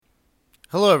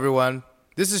Hello, everyone.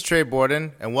 This is Trey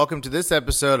Borden, and welcome to this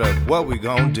episode of What We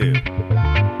Gon' Do.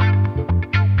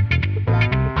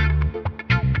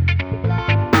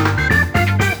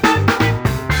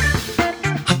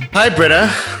 Hi, Britta.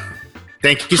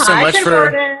 Thank you so much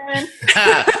for.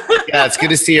 Yeah, it's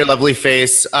good to see your lovely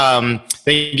face.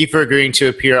 Thank you for agreeing to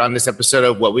appear on this episode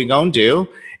of What We Gon' Do.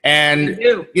 And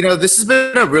you know, this has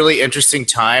been a really interesting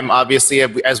time. Obviously,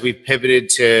 as we've pivoted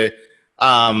to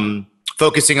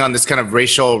focusing on this kind of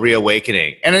racial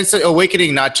reawakening, and it's an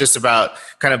awakening not just about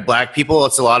kind of Black people.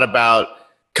 It's a lot about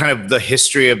kind of the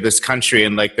history of this country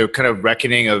and like the kind of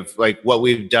reckoning of like what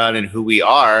we've done and who we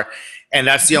are. And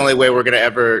that's the only way we're going to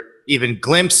ever even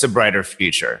glimpse a brighter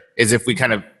future, is if we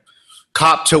kind of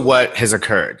cop to what has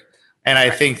occurred. And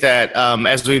I think that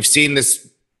as we've seen this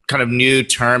kind of new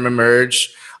term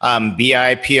emerge,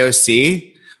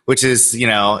 BIPOC, which is, you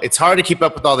know, it's hard to keep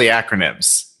up with all the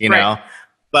acronyms, you know,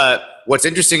 but what's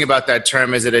interesting about that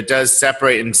term is that it does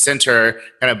separate and center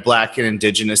kind of Black and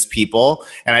Indigenous people.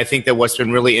 And I think that what's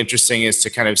been really interesting is to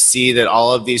kind of see that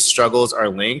all of these struggles are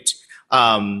linked.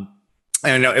 I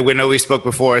know we spoke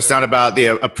before, it's not about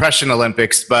the oppression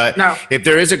Olympics, but if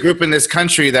there is a group in this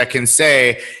country that can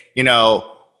say, you know,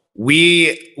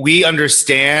 we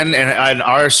understand and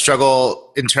our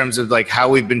struggle in terms of like how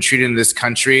we've been treated in this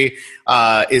country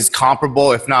is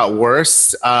comparable, if not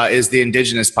worse, is the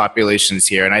Indigenous populations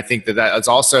here. And I think that's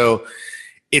also,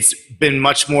 it's been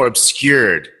much more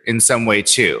obscured in some way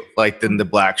too, like than the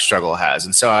Black struggle has.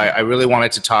 And so I really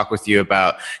wanted to talk with you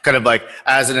about kind of like,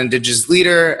 as an Indigenous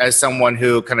leader, as someone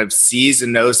who kind of sees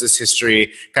and knows this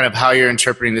history, kind of how you're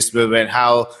interpreting this movement,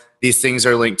 how these things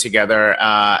are linked together,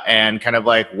 and kind of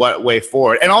like what way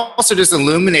forward. And also just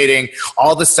illuminating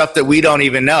all the stuff that we don't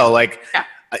even know, like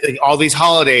all these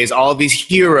holidays, all of these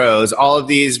heroes, all of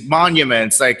these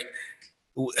monuments, like,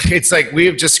 it's like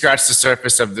we've just scratched the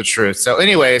surface of the truth. So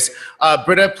anyways,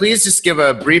 Britta, please just give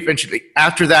a brief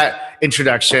after that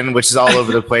introduction, which is all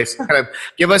over the place, kind of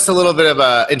give us a little bit of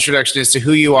an introduction as to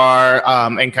who you are,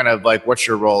 and kind of like what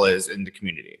your role is in the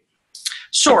community.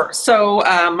 Sure. So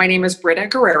my name is Britta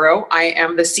Guerrero. I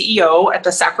am the CEO at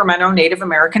the Sacramento Native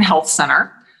American Health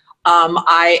Center.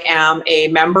 I am a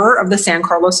member of the San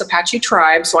Carlos Apache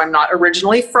tribe, so I'm not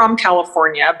originally from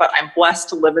California, but I'm blessed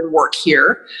to live and work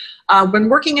here. I've been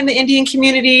working in the Indian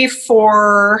community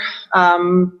for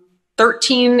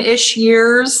 13-ish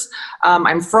years.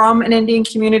 I'm from an Indian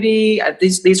community.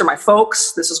 These are my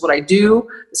folks. This is what I do.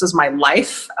 This is my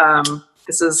life.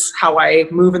 This is how I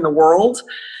move in the world.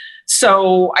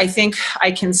 So I think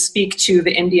I can speak to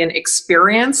the Indian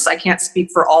experience. I can't speak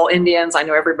for all Indians. I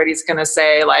know everybody's going to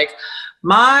say like,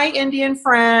 my Indian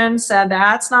friend said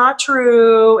that's not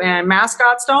true and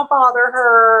mascots don't bother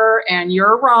her and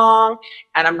you're wrong.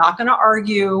 And I'm not going to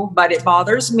argue, but it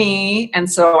bothers me. And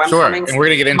so I'm coming. And we're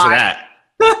going to get into that.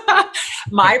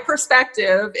 My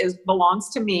perspective belongs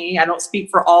to me. I don't speak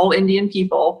for all Indian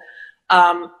people.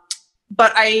 But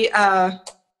I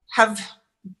have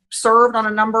served on a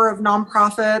number of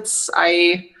nonprofits.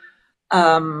 I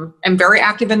am very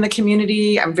active in the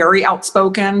community. I'm very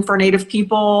outspoken for Native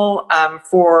people,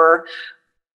 for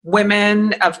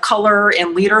women of color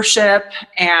in leadership.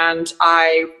 And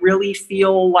I really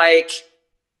feel like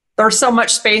there's so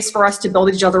much space for us to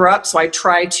build each other up. So I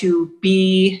try to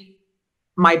be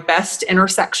my best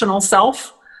intersectional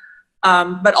self,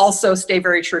 but also stay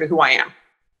very true to who I am.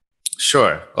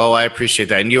 Sure. Oh, I appreciate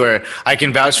that. And I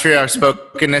can vouch for your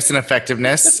outspokenness and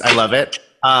effectiveness. I love it.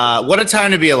 What a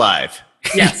time to be alive.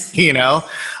 Yes. You know,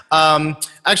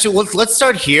 actually, let's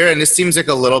start here. And this seems like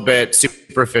a little bit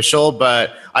superficial,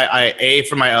 but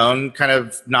from my own kind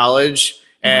of knowledge,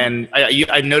 and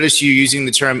I noticed you using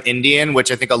the term Indian, which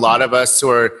I think a lot of us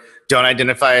who don't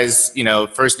identify as, you know,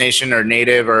 First Nation or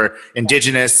Native or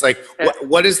Indigenous, like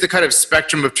what is the kind of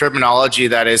spectrum of terminology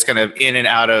that is kind of in and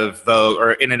out of vogue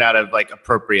or in and out of like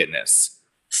appropriateness?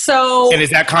 And is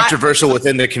that controversial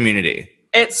within the community?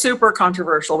 It's super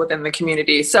controversial within the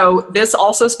community. So this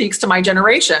also speaks to my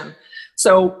generation.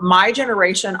 So my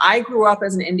generation, I grew up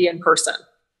as an Indian person.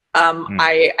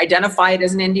 I identified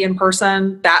as an Indian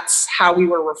person. That's how we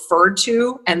were referred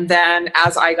to. And then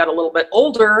as I got a little bit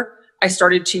older, I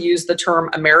started to use the term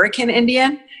American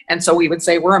Indian. And so we would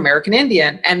say we're American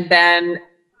Indian. And then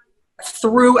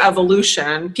through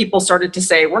evolution, people started to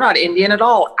say, we're not Indian at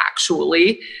all,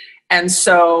 actually. And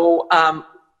so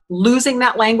losing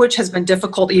that language has been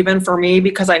difficult even for me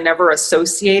because I never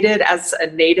associated as a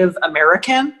Native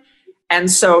American. And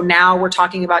so now we're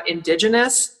talking about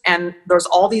Indigenous, and there's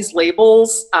all these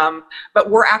labels,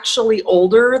 but we're actually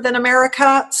older than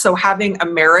America. So having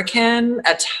American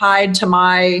tied to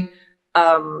my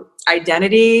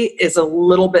identity is a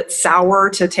little bit sour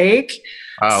to take.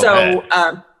 So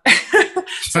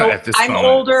I'm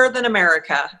older than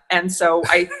America. And so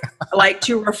I like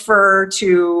to refer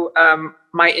to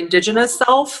my indigenous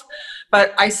self,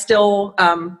 but I still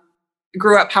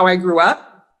grew up how I grew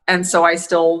up. And so I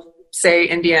still say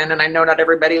Indian, and I know not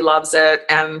everybody loves it,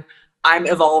 and I'm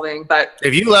evolving. But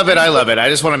if you love it, I love it. I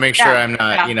just want to make sure I'm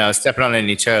not, stepping on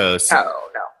any toes.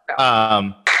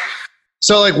 No.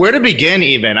 So like where to begin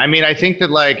even? I mean, I think that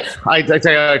like, I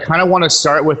kind of want to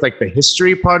start with like the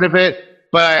history part of it,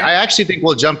 but I actually think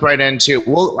we'll jump right into,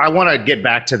 I want to get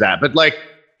back to that, but like,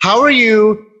 how are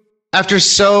you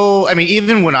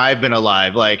even when I've been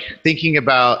alive, like thinking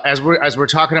about, as we're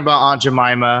talking about Aunt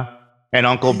Jemima and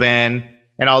Uncle Ben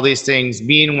and all these things,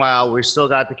 meanwhile, we still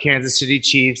got the Kansas City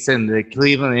Chiefs and the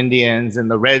Cleveland Indians and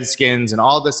the Redskins and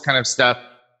all this kind of stuff.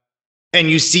 And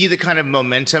you see the kind of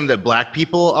momentum that Black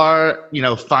people are,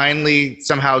 finally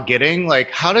somehow getting.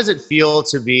 Like, how does it feel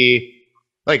to be,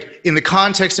 like, in the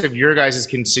context of your guys'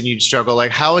 continued struggle?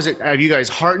 Like, how is it? Are you guys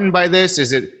heartened by this?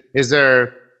 Is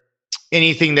there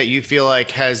anything that you feel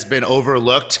like has been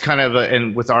overlooked, kind of,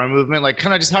 and with our movement? Like,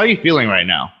 kind of just how are you feeling right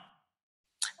now?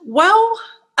 Well,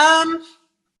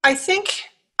 I think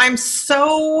I'm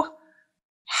so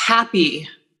happy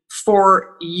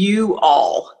for you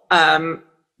all.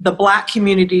 The Black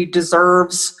community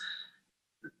deserves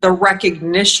the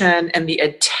recognition and the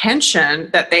attention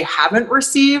that they haven't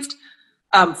received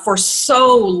for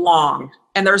so long.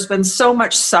 And there's been so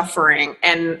much suffering.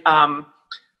 And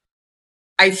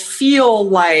I feel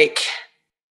like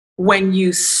when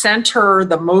you center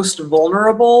the most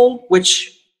vulnerable,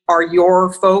 which are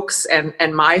your folks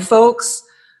and my folks,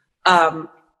 what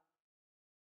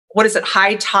is it?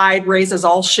 High tide raises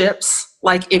all ships.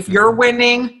 Like if you're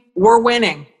winning, we're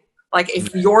winning. Like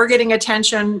if you're getting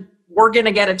attention, we're going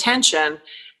to get attention.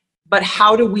 But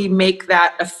how do we make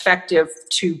that effective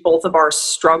to both of our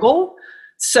struggle?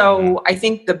 So I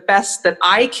think the best that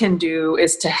I can do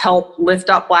is to help lift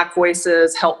up Black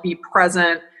voices, help be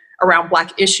present around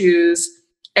Black issues,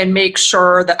 and make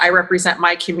sure that I represent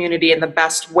my community in the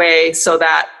best way so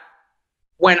that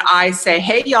when I say,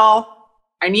 hey, y'all,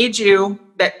 I need you,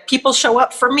 that people show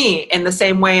up for me in the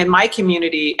same way in my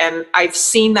community. And I've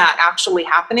seen that actually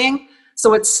happening.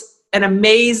 So it's an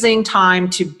amazing time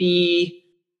to be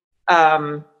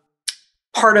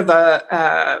part of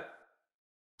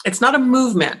it's not a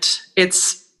movement.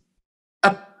 It's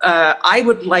I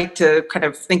would like to kind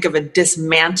of think of a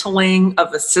dismantling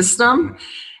of a system,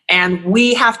 and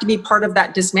we have to be part of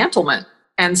that dismantlement.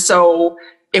 And so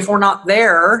if we're not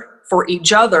there for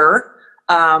each other,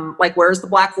 like where's the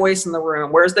Black voice in the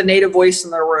room? Where's the Native voice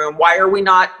in the room? Why are we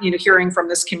not, hearing from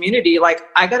this community? Like,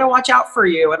 I got to watch out for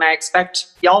you, and I expect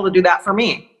y'all to do that for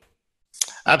me.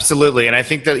 Absolutely. And I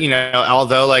think that,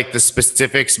 although like the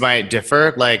specifics might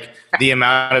differ, like the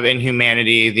amount of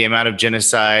inhumanity, the amount of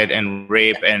genocide and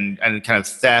rape and kind of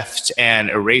theft and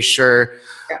erasure,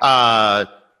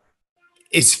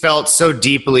 is felt so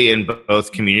deeply in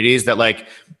both communities that like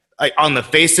on the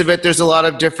face of it, there's a lot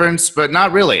of difference, but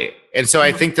not really. And so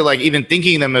I think that like even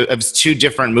thinking them as two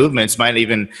different movements might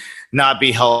even not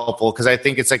be helpful, because I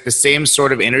think it's like the same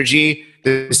sort of energy,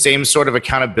 the same sort of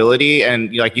accountability,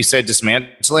 and like you said,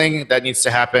 dismantling that needs to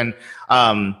happen.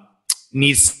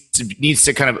 Needs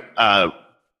to kind of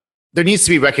there needs to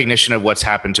be recognition of what's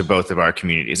happened to both of our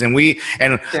communities, and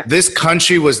this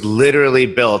country was literally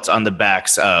built on the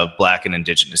backs of Black and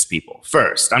Indigenous people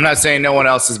first. I'm not saying no one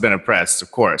else has been oppressed,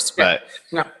 of course, but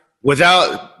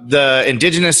without the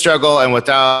Indigenous struggle and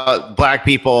without Black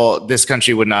people, this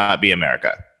country would not be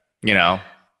America.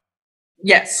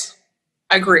 Yes,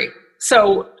 I agree.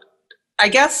 So I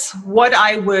guess what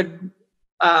I would,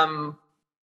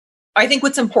 I think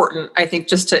what's important,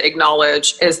 just to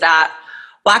acknowledge is that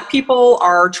Black people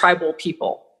are tribal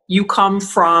people. You come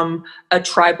from a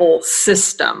tribal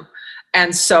system.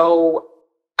 And so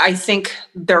I think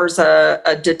there's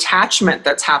a detachment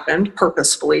that's happened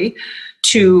purposefully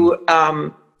to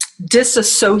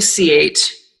disassociate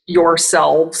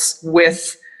yourselves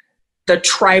with the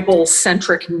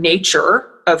tribal-centric nature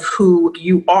of who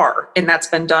you are. And that's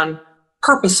been done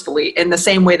purposefully in the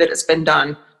same way that it's been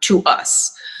done to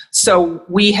us. So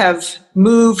we have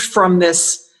moved from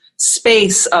this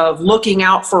space of looking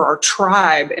out for our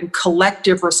tribe and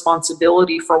collective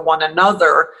responsibility for one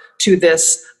another to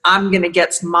this I'm going to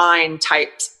get mine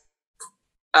type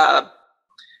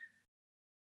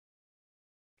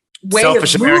way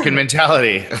selfish American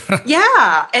mentality.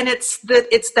 Yeah. And it's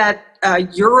that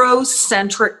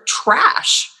Eurocentric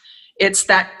trash. It's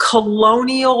that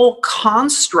colonial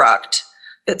construct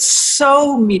that's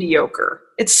so mediocre.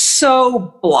 It's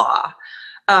so blah.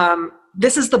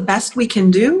 this is the best we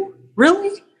can do?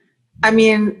 Really? I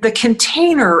mean, the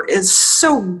container is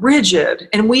so rigid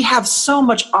and we have so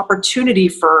much opportunity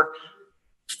for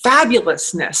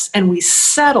fabulousness, and we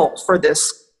settle for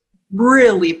this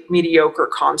really mediocre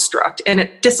construct, and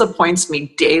it disappoints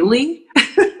me daily.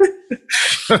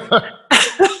 Tell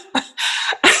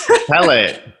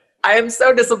it. I am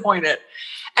so disappointed.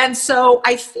 And so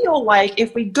I feel like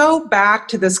if we go back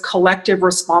to this collective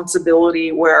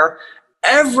responsibility where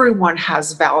everyone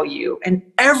has value and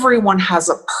everyone has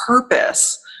a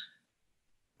purpose,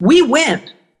 we win.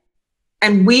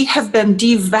 And we have been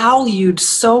devalued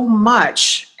so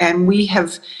much, and we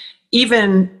have,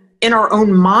 even in our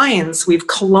own minds, we've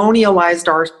colonialized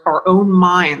our own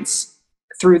minds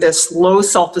through this low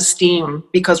self-esteem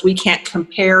because we can't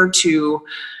compare to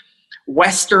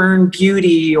Western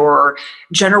beauty or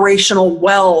generational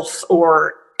wealth,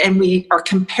 and we are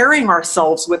comparing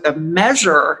ourselves with a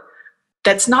measure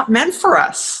that's not meant for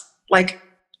us. Like,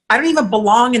 I don't even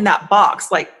belong in that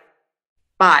box. Like,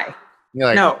 bye. You're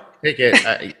like, no. Take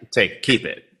it, keep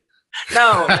it.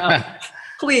 No,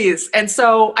 please. And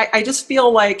so I just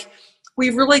feel like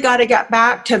we've really got to get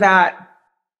back to that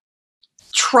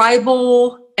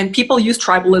tribal, and people use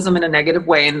tribalism in a negative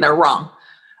way, and they're wrong.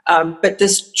 But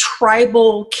this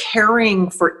tribal caring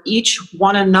for each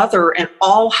one another and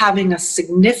all having a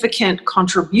significant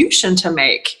contribution to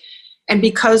make. And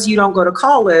because you don't go to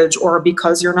college or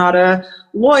because you're not a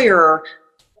lawyer,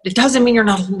 it doesn't mean you're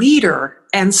not a leader.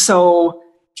 And so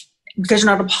because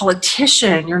you're not a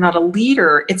politician, you're not a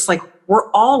leader. It's like we're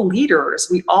all leaders.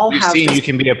 We all You've have. Seen you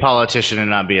can be a politician and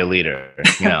not be a leader.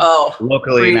 You know,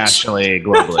 locally, preach. nationally,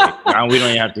 globally. We don't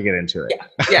even have to get into it.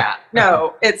 Yeah.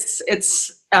 No, it's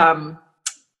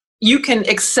you can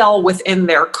excel within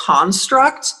their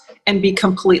construct and be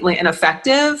completely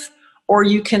ineffective, or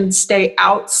you can stay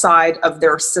outside of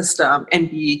their system and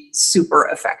be super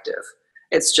effective.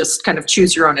 It's just kind of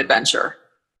choose your own adventure.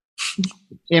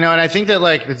 You know, and I think that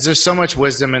like there's so much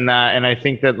wisdom in that, and I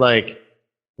think that like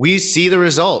we see the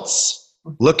results.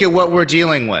 Look at what we're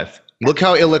dealing with. Look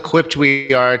how ill-equipped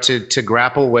we are to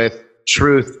grapple with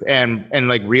truth and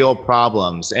like real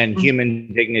problems and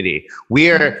human dignity.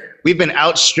 We've been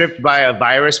outstripped by a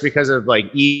virus because of like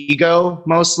ego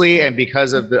mostly, and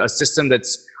because of a system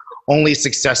that's only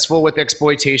successful with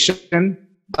exploitation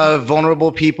of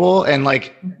vulnerable people. And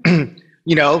like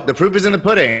you know, the proof is in the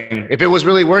pudding. If it was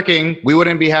really working, we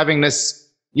wouldn't be having this,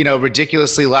 you know,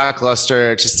 ridiculously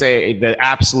lackluster, to say the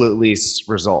absolute least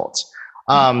result.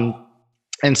 And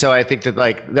so I think that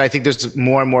I think there's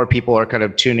more and more people are kind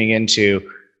of tuning into,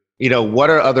 you know,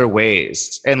 what are other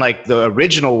ways? And like the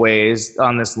original ways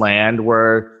on this land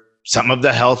were some of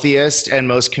the healthiest and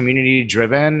most community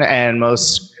driven and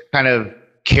most kind of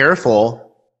careful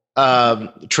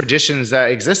traditions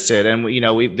that existed, and you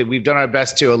know we've done our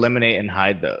best to eliminate and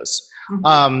hide those.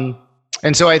 And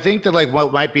so I think that like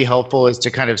what might be helpful is to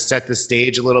kind of set the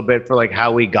stage a little bit for like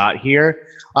how we got here.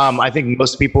 I think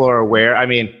most people are aware. I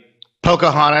mean,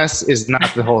 Pocahontas is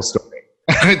not the whole story,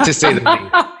 to say the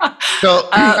least. So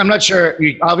I'm not sure.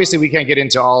 Obviously, we can't get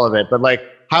into all of it, but like,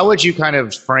 how would you kind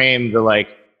of frame the like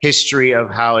history of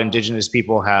how Indigenous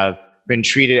people have been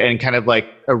treated and kind of like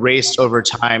erased over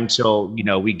time till, you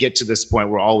know, we get to this point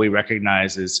where all we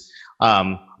recognize is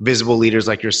visible leaders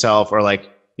like yourself, or like,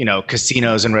 you know,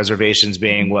 casinos and reservations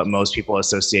being what most people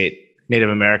associate Native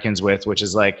Americans with, which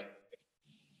is like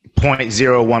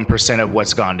 0.01% of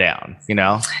what's gone down, you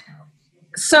know?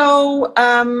 So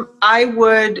I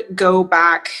would go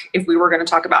back, if we were going to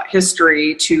talk about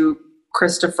history, to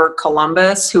Christopher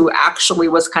Columbus, who actually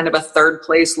was kind of a third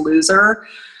place loser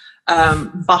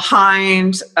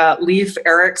behind Leif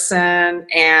Erikson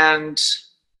and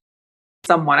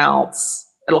someone else.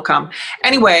 It'll come.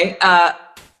 Anyway,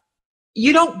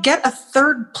 you don't get a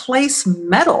third place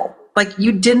medal. Like,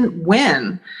 you didn't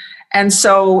win. And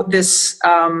so this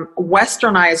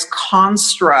westernized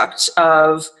construct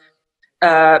of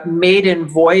maiden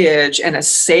voyage and a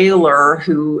sailor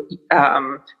who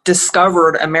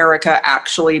discovered America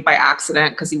actually by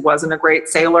accident because he wasn't a great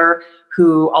sailor,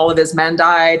 who all of his men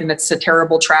died, and it's a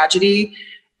terrible tragedy.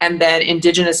 And then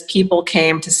Indigenous people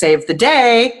came to save the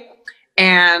day,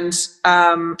 and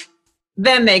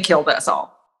then they killed us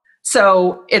all.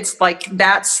 So it's like,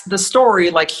 that's the story.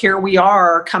 Like, here we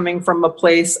are coming from a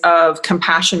place of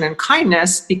compassion and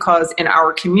kindness, because in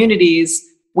our communities,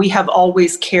 we have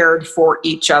always cared for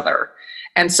each other.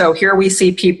 And so here we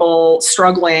see people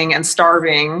struggling and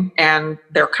starving, and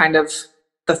they're kind of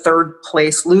the third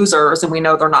place losers, and we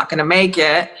know they're not going to make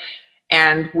it.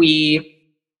 And we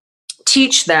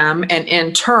teach them, and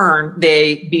in turn,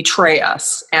 they betray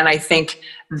us. And I think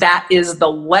that is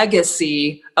the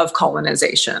legacy of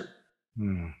colonization.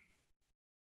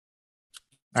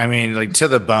 I mean, like, to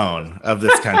the bone of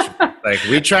this country. Like,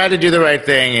 we tried to do the right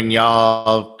thing, and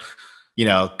y'all,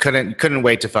 couldn't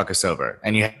wait to fuck us over,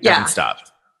 and you haven't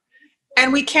stopped.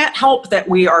 And we can't help that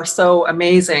we are so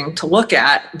amazing to look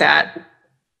at that.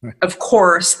 Of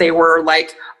course, they were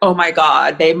like, oh my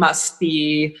God, they must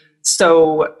be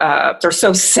so, they're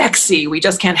so sexy. We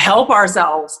just can't help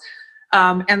ourselves.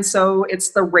 And so it's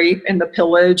the rape and the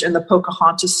pillage and the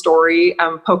Pocahontas story.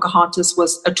 Pocahontas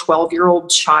was a 12-year-old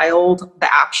child,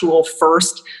 the actual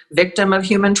first victim of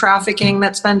human trafficking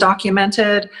that's been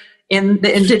documented in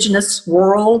the indigenous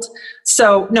world.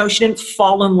 So no, she didn't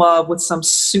fall in love with some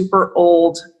super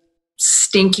old,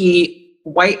 stinky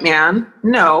white man.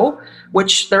 No,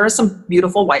 which there are some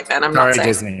beautiful white men. I'm not saying.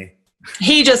 Disney.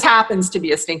 He just happens to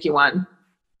be a stinky one.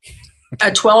 A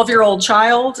 12-year-old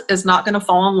child is not going to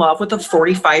fall in love with a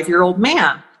 45-year-old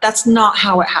man. That's not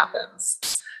how it happens.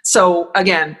 So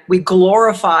again, we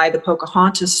glorify the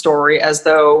Pocahontas story as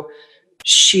though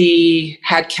she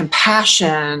had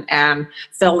compassion and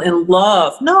fell in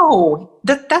love. No,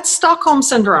 that's Stockholm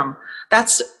Syndrome.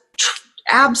 That's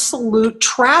absolute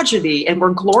tragedy. And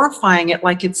we're glorifying it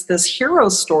like it's this hero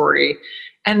story.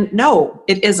 And no,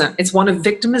 it isn't. It's one of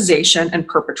victimization and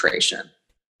perpetration.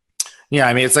 Yeah,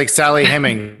 I mean, it's like Sally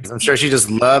Hemings. I'm sure she just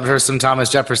loved her some Thomas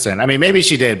Jefferson. I mean, maybe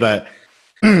she did, but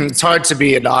it's hard to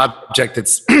be an object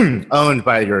that's owned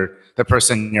by the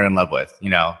person you're in love with,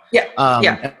 Yeah.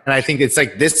 And I think it's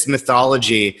like this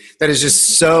mythology that is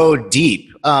just so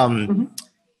deep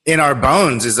in our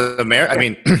bones as America. I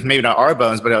mean, maybe not our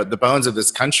bones, but the bones of this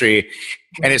country.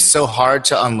 And it's so hard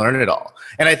to unlearn it all.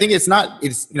 And I think it's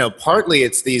partly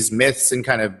it's these myths and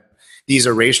kind of these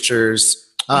erasures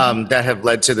that have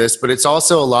led to this, but it's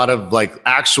also a lot of like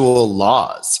actual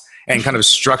laws and kind of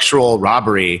structural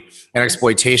robbery and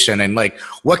exploitation. And like,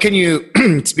 what can you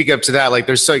speak up to that? Like,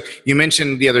 you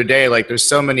mentioned the other day, like there's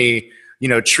so many,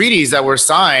 treaties that were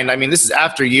signed. I mean, this is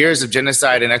after years of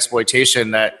genocide and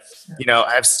exploitation that,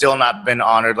 have still not been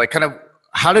honored. Like, kind of,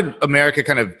 how did America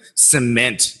kind of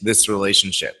cement this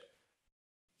relationship?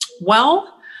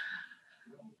 Well,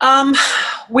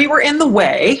 we were in the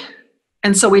way.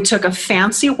 And so we took a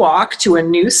fancy walk to a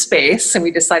new space and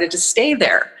we decided to stay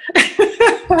there.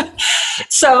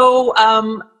 So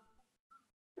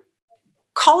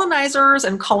colonizers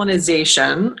and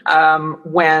colonization,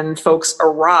 when folks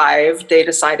arrived, they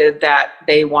decided that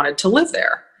they wanted to live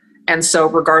there. And so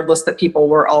regardless that people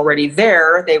were already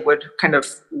there, they would kind of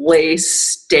lay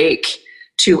stake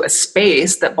to a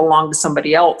space that belonged to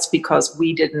somebody else because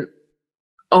we didn't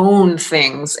own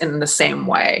things in the same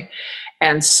way.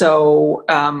 And so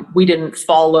we didn't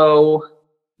follow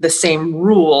the same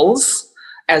rules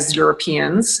as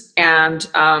Europeans. And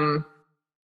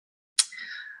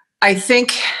I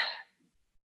think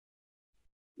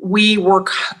we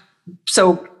work,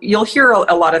 so you'll hear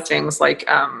a lot of things like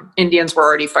Indians were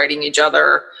already fighting each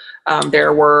other.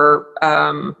 There were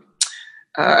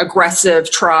aggressive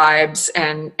tribes,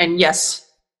 and yes,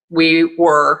 we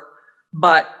were,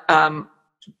 but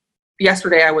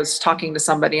yesterday I was talking to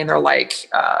somebody and they're like,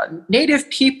 Native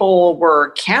people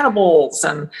were cannibals.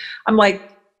 And I'm like,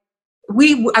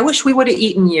 I wish we would have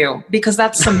eaten you because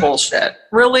that's some bullshit.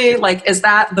 Really? Like, is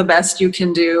that the best you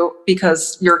can do?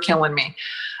 Because you're killing me.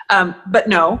 But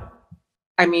no,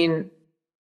 I mean,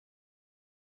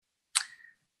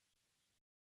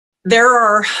 there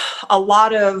are a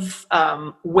lot of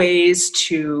ways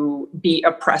to be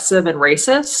oppressive and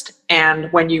racist.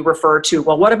 And when you refer to,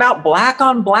 well, what about black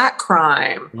on black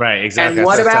crime? Right, exactly. And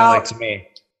what about, like to me.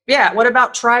 Yeah, what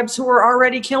about tribes who are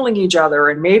already killing each other?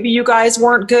 And maybe you guys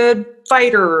weren't good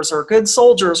fighters or good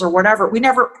soldiers or whatever. We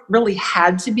never really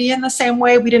had to be in the same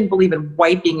way. We didn't believe in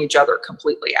wiping each other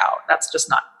completely out. That's just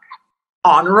not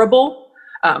honorable.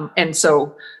 And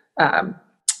so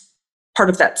part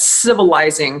of that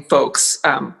civilizing folks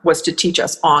was to teach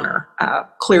us honor.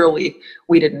 Clearly,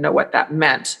 we didn't know what that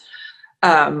meant.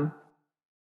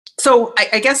 So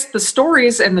I guess the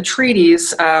stories and the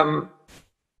treaties,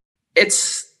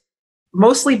 it's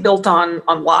mostly built on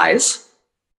lies.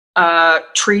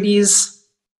 Treaties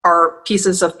are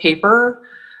pieces of paper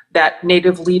that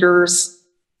Native leaders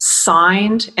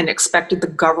signed and expected the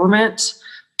government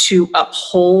to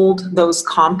uphold those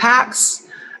compacts.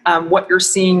 What you're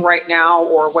seeing right now,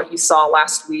 or what you saw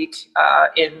last week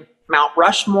in Mount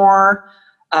Rushmore,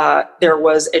 there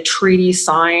was a treaty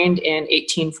signed in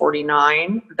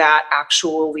 1849 that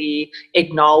actually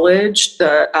acknowledged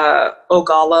the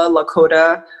Oglala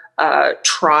Lakota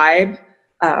tribe,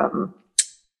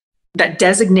 that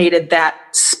designated that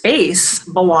space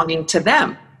belonging to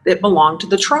them. that belonged to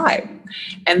the tribe.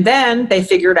 And then they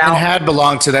figured out. And had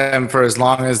belonged to them for as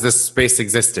long as this space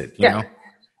existed, you know?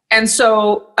 And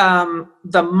so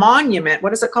the monument,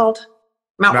 what is it called?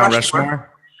 Mount Rushmore.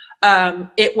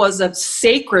 It was a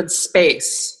sacred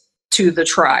space to the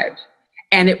tribe.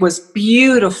 And it was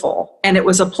beautiful. And it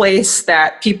was a place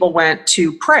that people went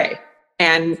to pray.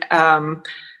 And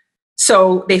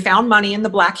so they found money in the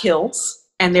Black Hills.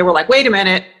 And they were like, wait a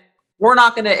minute, we're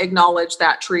not going to acknowledge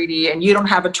that treaty. And you don't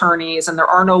have attorneys. And there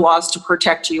are no laws to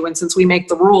protect you. And since we make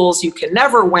the rules, you can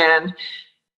never win.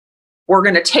 We're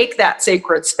going to take that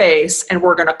sacred space and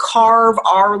we're going to carve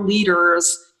our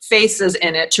leaders' faces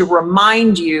in it to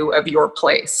remind you of your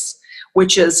place,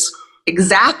 which is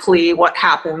exactly what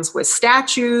happens with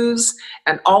statues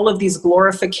and all of these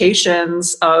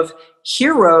glorifications of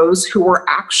heroes who were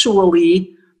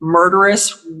actually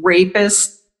murderous,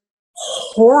 rapists,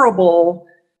 horrible,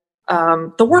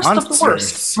 the worst of the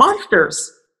worst.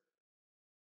 Monsters.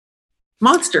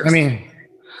 I mean,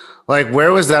 like,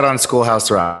 where was that on Schoolhouse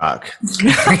Rock?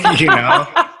 You know?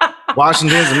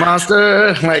 Washington's a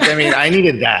monster. Like, I mean, I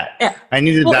needed that. Yeah. I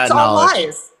needed that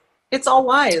knowledge. It's all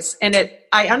lies. And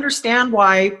I understand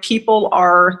why people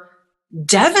are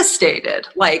devastated.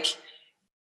 Like,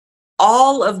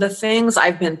 all of the things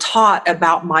I've been taught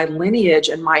about my lineage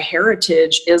and my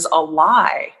heritage is a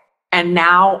lie. And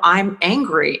now I'm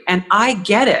angry and I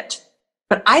get it.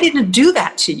 But I didn't do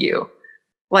that to you.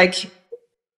 Like,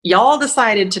 y'all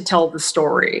decided to tell the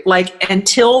story. Like,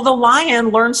 until the lion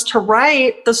learns to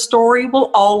write, the story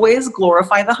will always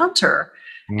glorify the hunter.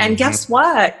 Mm-hmm. And guess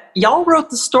what? Y'all wrote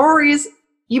the stories.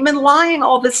 You've been lying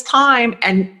all this time.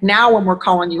 And now when we're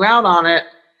calling you out on it,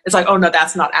 it's like, oh no,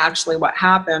 that's not actually what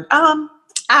happened.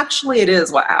 Actually it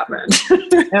is what happened.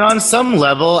 And on some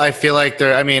level, I feel like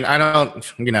I'm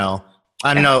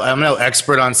no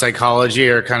expert on psychology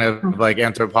or kind of like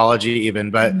anthropology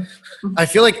even, but I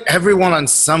feel like everyone on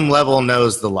some level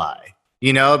knows the lie,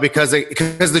 you know, because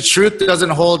the truth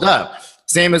doesn't hold up.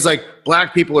 Same as like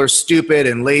Black people are stupid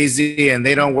and lazy and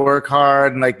they don't work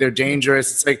hard and like they're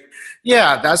dangerous. It's like,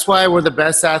 yeah, that's why we're the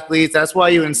best athletes. That's why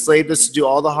you enslaved us to do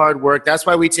all the hard work. That's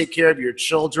why we take care of your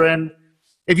children.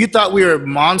 If you thought we were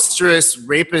monstrous,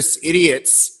 rapist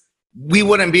idiots, we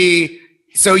wouldn't be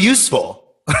so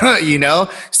useful. You know,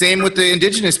 same with the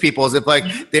indigenous peoples. If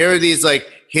like there are these like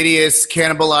hideous,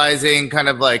 cannibalizing, kind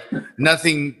of like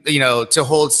nothing, you know, to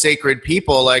hold sacred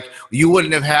people, like you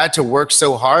wouldn't have had to work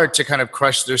so hard to kind of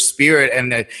crush their spirit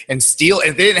and steal.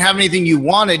 If they didn't have anything you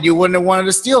wanted, you wouldn't have wanted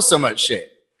to steal so much shit.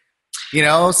 You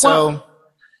know, so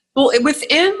well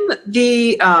within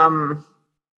the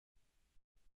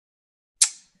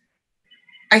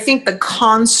I think the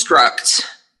construct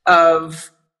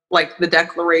of like the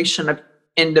Declaration of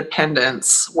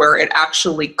Independence, where it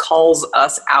actually calls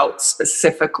us out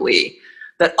specifically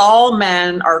that all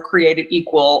men are created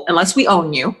equal unless we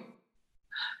own you,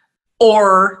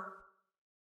 or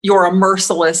you're a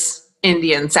merciless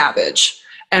Indian savage.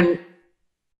 And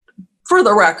for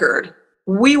the record,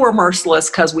 we were merciless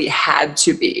because we had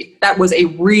to be. That was a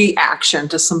reaction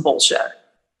to some bullshit.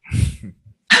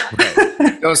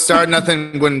 Right. Don't start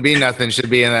nothing, wouldn't be nothing should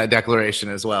be in that declaration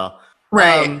as well.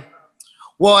 Right.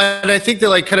 Well, and I think that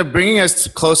like kind of bringing us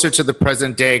closer to the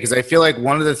present day, because I feel like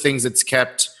one of the things that's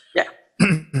kept,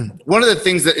 one of the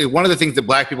things that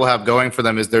Black people have going for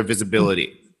them is their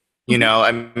visibility. You know,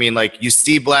 I mean, like you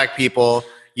see Black people,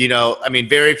 you know, I mean,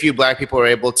 very few Black people are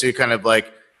able to kind of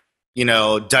like, you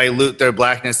know, dilute their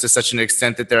Blackness to such an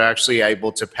extent that they're actually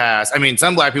able to pass. I mean,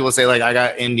 some Black people say like, I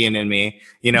got Indian in me,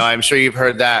 you know, I'm sure you've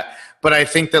heard that. But I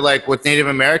think that like with Native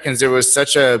Americans, there was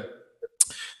such a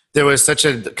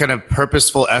kind of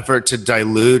purposeful effort to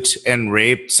dilute and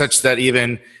rape such that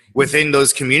even within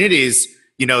those communities,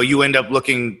 you know, you end up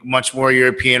looking much more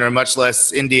European or much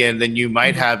less Indian than you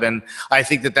might have. And I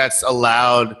think that that's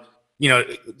allowed, you know,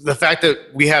 the fact that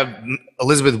we have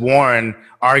Elizabeth Warren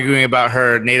arguing about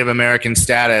her Native American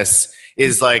status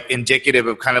is like indicative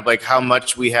of kind of like how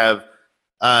much we have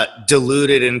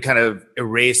diluted and kind of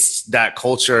erased that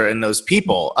culture and those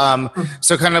people.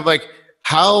 So kind of like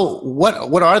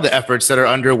what are the efforts that are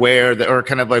underway or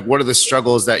kind of like what are the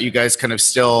struggles that you guys kind of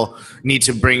still need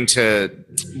to bring to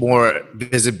more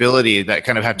visibility that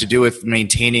kind of have to do with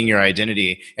maintaining your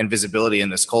identity and visibility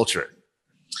in this culture?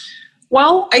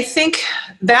 Well, I think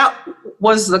that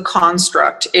was the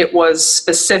construct. It was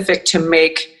specific to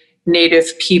make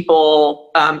Native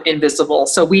people invisible.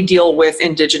 So we deal with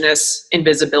Indigenous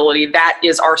invisibility. That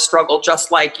is our struggle,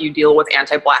 just like you deal with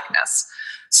anti-Blackness.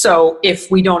 So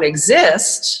if we don't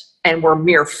exist and we're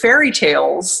mere fairy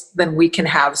tales, then we can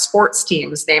have sports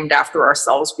teams named after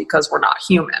ourselves because we're not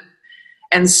human.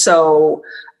 And so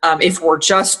If we're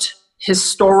just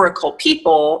historical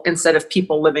people instead of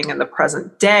people living in the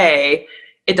present day,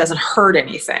 it doesn't hurt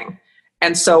anything.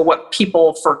 And so what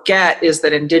people forget is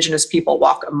that indigenous people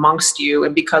walk amongst you,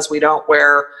 and because we don't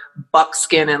wear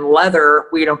buckskin and leather,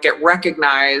 we don't get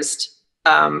recognized.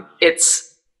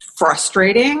 It's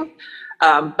frustrating,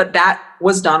 but that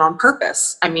was done on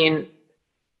purpose. I mean,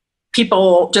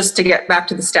 people, just to get back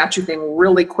to the statue thing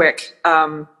really quick.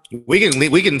 We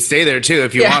can stay there too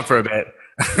if you want for a bit.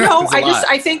 No,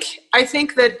 I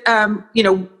think that,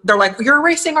 they're like, you're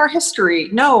erasing our history.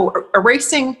 No,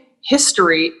 erasing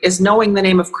history is knowing the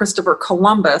name of Christopher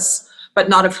Columbus, but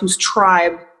not of whose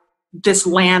tribe this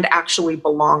land actually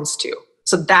belongs to.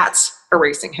 So that's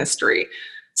erasing history.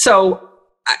 So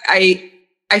I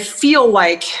feel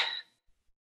like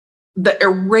the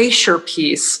erasure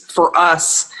piece for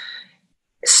us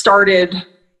started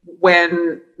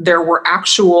when there were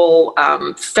actual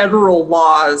federal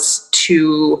laws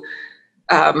to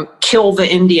kill the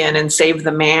Indian and save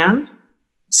the man.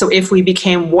 So if we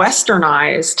became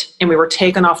westernized and we were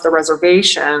taken off the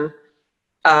reservation,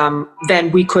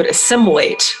 then we could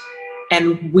assimilate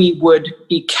and we would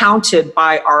be counted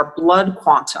by our blood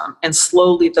quantum, and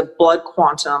slowly the blood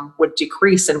quantum would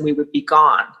decrease and we would be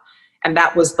gone. And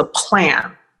that was the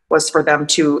plan, was for them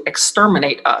to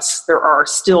exterminate us. There are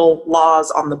still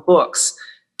laws on the books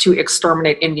to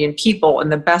exterminate Indian people, and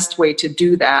the best way to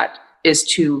do that is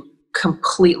to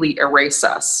completely erase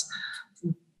us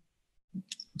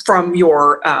from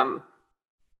your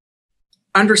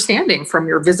understanding, from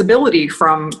your visibility,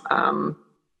 from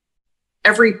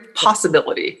every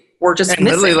possibility. We're just and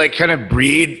literally like kind of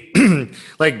breed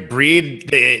breed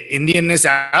the Indianness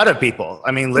out of people.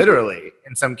 I mean, literally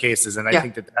in some cases. And I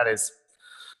think that is,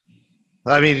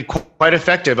 quite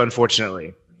effective,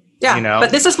 unfortunately. Yeah, but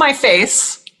this is my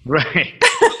face. Right.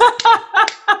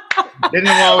 Didn't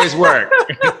always work.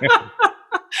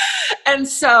 And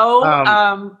so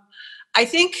I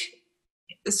think,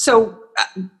 so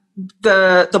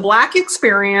the Black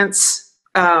experience,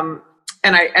 and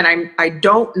I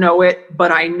don't know it,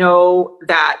 but I know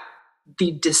that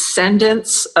the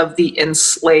descendants of the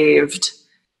enslaved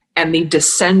and the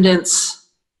descendants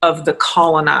of the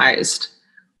colonized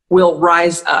will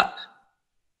rise up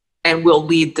and will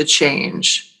lead the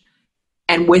change.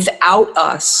 And without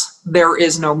us, there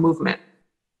is no movement.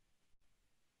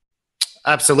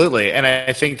 Absolutely. And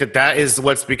I think that is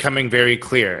what's becoming very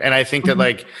clear. And I think that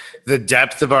like the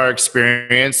depth of our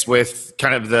experience with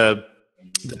kind of the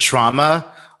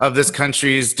trauma of this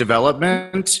country's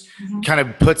development kind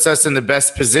of puts us in the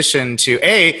best position to,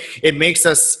 it makes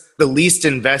us the least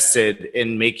invested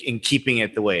in keeping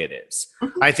it the way it is.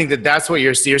 I think that's what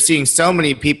you're seeing so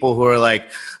many people who are like,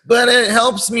 but it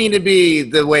helps me to be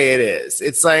the way it is.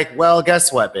 It's like, well,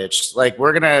 guess what, bitch? Like,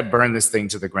 we're going to burn this thing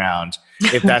to the ground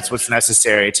if that's what's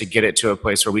necessary to get it to a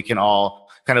place where we can all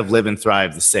kind of live and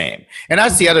thrive the same. And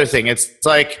that's the other thing. It's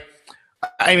like,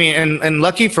 I mean, and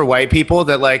lucky for white people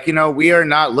that, like, we are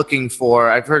not looking for,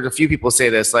 I've heard a few people say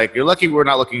this, like, you're lucky we're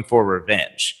not looking for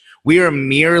revenge. We are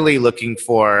merely looking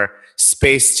for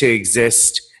space to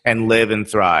exist and live and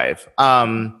thrive.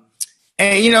 And,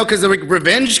 because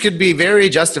revenge could be very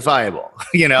justifiable,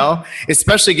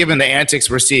 especially given the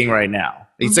antics we're seeing right now.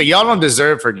 So y'all don't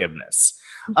deserve forgiveness.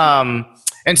 And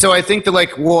so I think that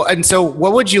and so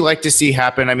what would you like to see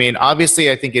happen? I mean,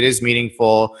 obviously I think it is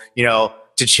meaningful,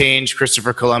 to change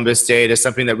Christopher Columbus Day to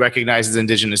something that recognizes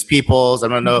indigenous peoples. I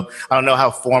don't know how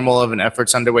formal of an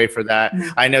effort's underway for that.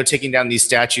 I know taking down these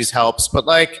statues helps, but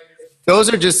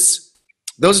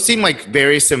those seem like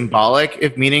very symbolic,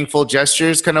 if meaningful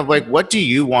gestures. Kind of like, what do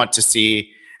you want to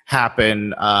see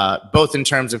happen, both in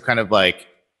terms of kind of like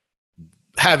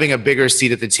having a bigger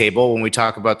seat at the table when we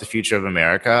talk about the future of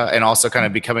America, and also kind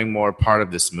of becoming more part of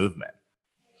this movement?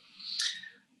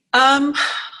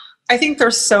 I think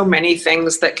there's so many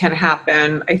things that can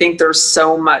happen. I think there's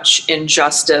so much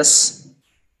injustice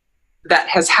that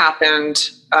has happened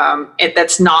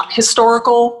that's not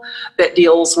historical, that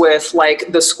deals with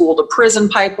like the school to prison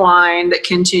pipeline that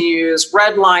continues,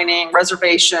 redlining,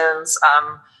 reservations,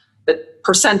 the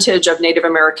percentage of Native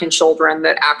American children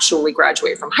that actually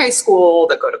graduate from high school,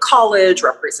 that go to college,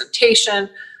 representation.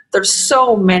 There's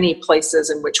so many places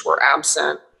in which we're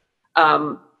absent.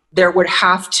 There would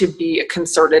have to be a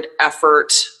concerted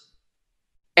effort,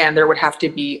 and there would have to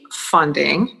be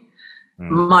funding,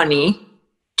 money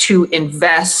to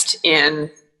invest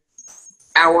in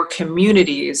our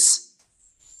communities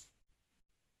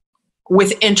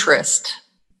with interest.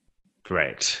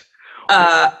 Right.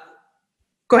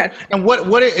 Go ahead. And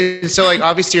what is, so like,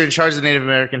 obviously you're in charge of the Native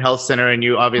American Health Center, and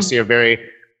you obviously are very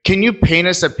can you paint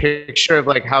us a picture of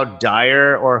like how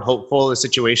dire or hopeful the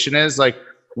situation is? Like,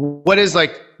 what is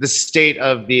like the state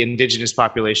of the indigenous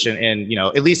population in, you know,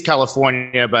 at least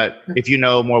California, but if you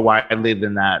know more widely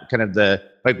than that, kind of the,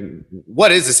 like,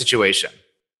 what is the situation?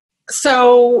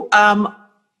 So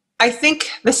I think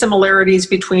the similarities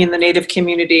between the Native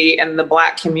community and the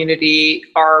Black community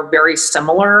are very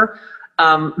similar.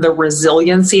 The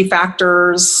resiliency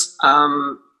factors,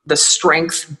 the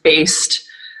strength-based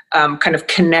kind of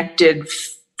connected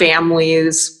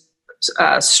families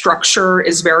structure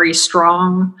is very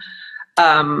strong.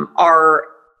 Our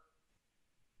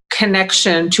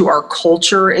connection to our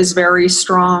culture is very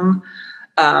strong.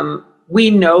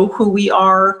 We know who we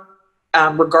are,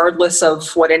 regardless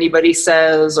of what anybody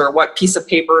says or what piece of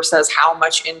paper says how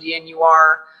much Indian you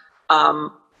are.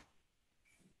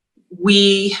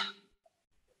 We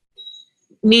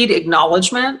need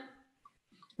acknowledgement.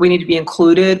 We need to be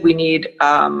included. We need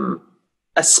a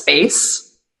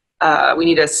space. We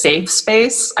need a safe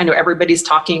space. I know everybody's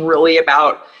talking really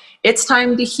about it's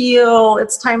time to heal.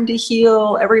 It's time to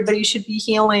heal. Everybody should be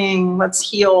healing. Let's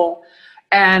heal.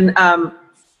 And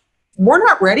we're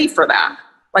not ready for that.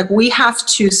 Like, we have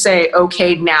to say,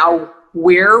 okay, now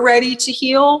we're ready to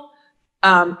heal.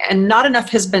 And not enough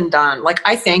has been done. Like,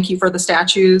 I thank you for the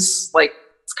statues. Like,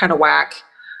 it's kind of whack.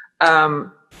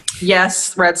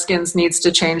 Yes, Redskins needs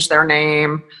to change their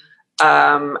name.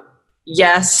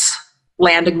 Yes,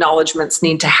 land acknowledgements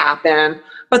need to happen.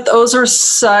 But those are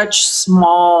such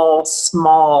small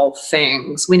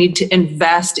things. We need to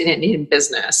invest in Indian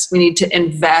business. We need to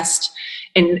invest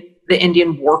in the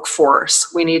Indian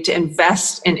workforce. We need to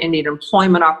invest in Indian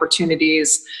employment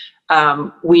opportunities.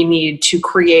 We need to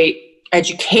create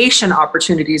education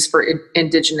opportunities for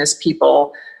Indigenous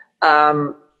people,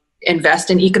 invest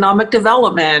in economic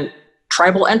development,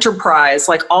 tribal enterprise,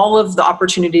 like all of the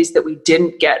opportunities that we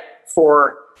didn't get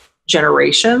for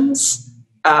generations.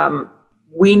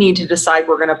 We need to decide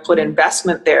we're going to put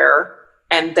investment there,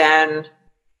 and then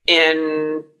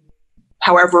in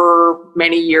however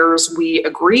many years we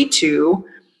agree to,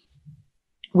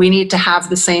 we need to have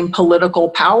the same political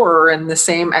power and the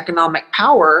same economic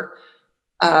power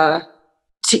to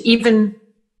even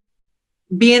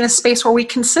be in a space where we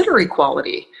consider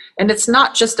equality. And it's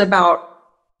not just about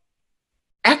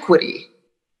equity.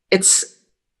 It's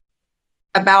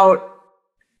about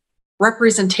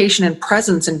representation and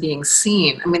presence and being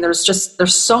seen. I mean,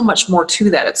 there's so much more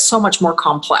to that. It's so much more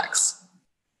complex.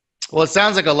 Well, it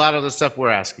sounds like a lot of the stuff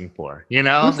we're asking for, you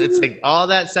know? Mm-hmm. It's like all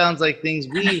that sounds like things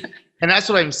and that's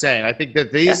what I'm saying. I think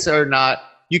that these are not,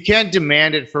 you can't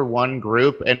demand it for one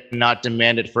group and not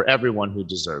demand it for everyone who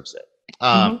deserves it,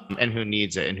 and who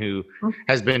needs it and who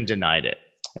has been denied it.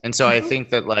 And so I think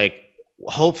that, like,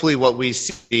 hopefully what we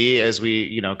see as we,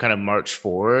 you know, kind of march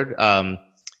forward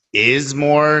is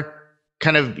more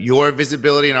kind of your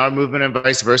visibility in our movement and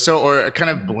vice versa, or a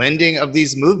kind of blending of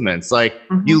these movements. Like,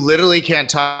 you literally can't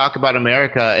talk about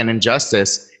America and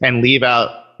injustice and leave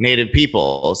out Native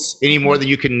peoples any more than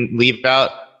you can leave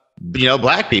out, you know,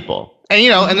 Black people. And, you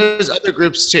know, and there's other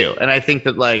groups too. And I think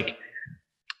that, like,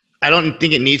 I don't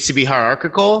think it needs to be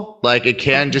hierarchical. Like, it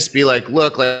can just be like,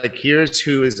 look, like, here's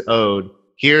who is owed.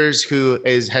 Here's who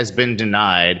has been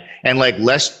denied. And, like,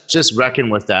 let's just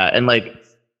reckon with that. And, like,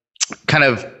 kind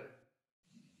of,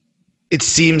 it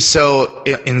seems so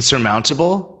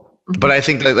insurmountable, but I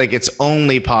think that, like, it's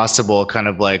only possible kind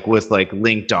of like with, like,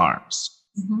 linked arms,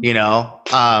 you know?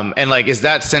 And, like, is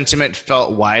that sentiment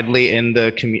felt widely in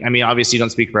the community? I mean, obviously you don't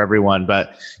speak for everyone,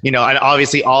 but, you know, and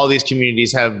obviously all these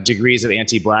communities have degrees of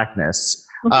anti-Blackness.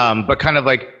 But kind of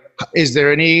like, is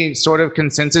there any sort of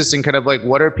consensus and kind of like,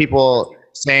 what are people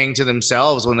saying to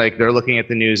themselves when, like, they're looking at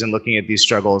the news and looking at these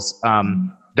struggles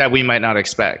that we might not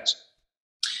expect?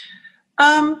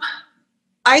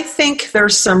 I think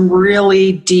there's some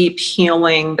really deep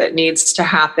healing that needs to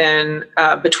happen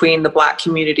between the Black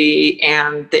community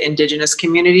and the Indigenous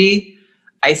community.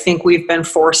 I think we've been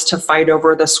forced to fight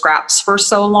over the scraps for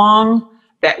so long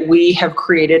that we have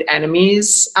created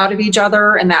enemies out of each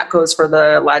other. And that goes for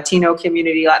the Latino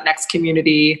community, Latinx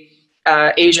community,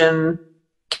 Asian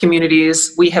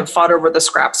communities. We have fought over the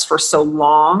scraps for so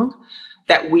long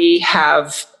that we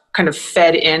have kind of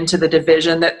fed into the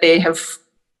division that they have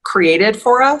created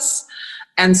for us.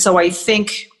 And so I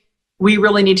think we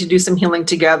really need to do some healing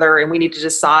together, and we need to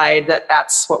decide that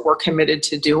that's what we're committed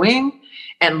to doing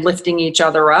and lifting each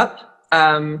other up,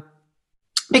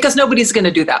 because nobody's going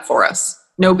to do that for us.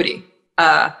 Nobody.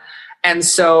 And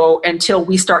so until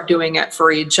we start doing it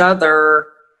for each other,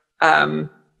 it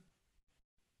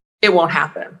won't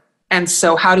happen. And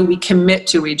so how do we commit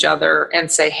to each other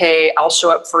and say, hey, I'll show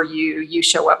up for you, you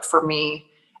show up for me,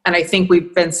 And I think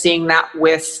we've been seeing that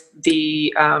with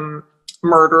the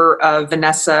murder of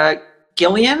Vanessa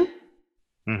Guillen.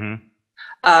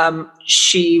 Mm-hmm.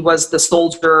 She was the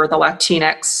soldier, the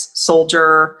Latinx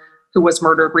soldier who was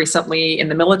murdered recently in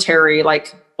the military.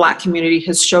 Like, Black community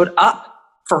has showed up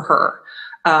for her.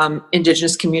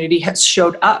 Indigenous community has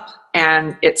showed up,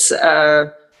 and it's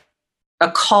a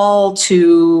call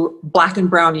to Black and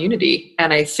brown unity.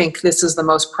 And I think this is the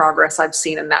most progress I've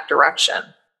seen in that direction.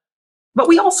 But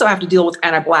we also have to deal with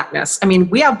anti-Blackness. I mean,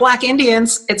 we have Black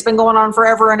Indians. It's been going on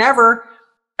forever and ever.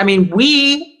 I mean,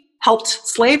 we helped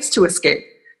slaves to escape.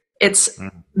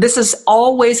 This has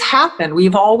always happened.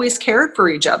 We've always cared for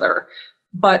each other,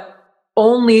 but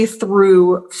only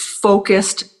through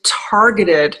focused,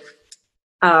 targeted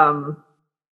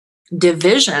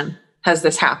division has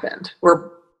this happened.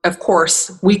 Where, of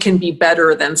course, we can be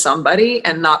better than somebody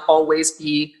and not always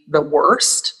be the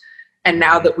worst. And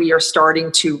now that we are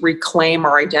starting to reclaim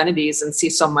our identities and see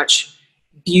so much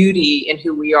beauty in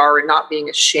who we are and not being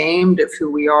ashamed of who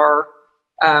we are,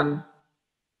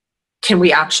 can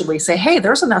we actually say, hey,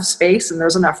 there's enough space and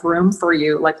there's enough room for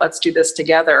you. Like, let's do this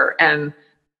together. And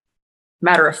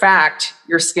matter of fact,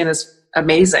 your skin is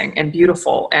amazing and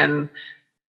beautiful. And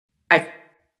I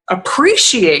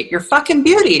appreciate your fucking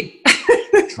beauty.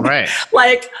 Right.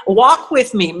 Like, walk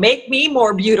with me, make me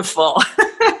more beautiful.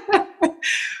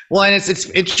 Well, and it's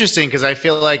interesting because I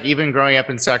feel like even growing up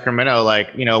in Sacramento, like,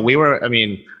 you know,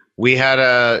 we had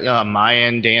a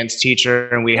Mayan dance teacher,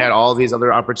 and we had all these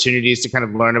other opportunities to kind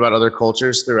of learn about other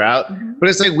cultures throughout. Mm-hmm. But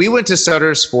it's like, we went to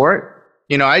Sutter's Fort.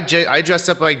 You know, I dressed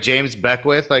up like James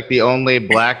Beckwith, like the only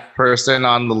Black person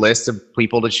on the list of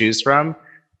people to choose from.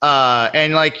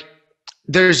 And like,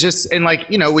 there's just, and like,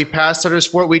 you know, we passed Sutter's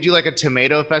Fort, we do like a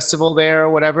tomato festival there or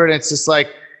whatever. And it's just like,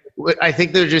 I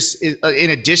think they're just,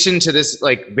 in addition to this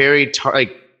like very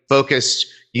focused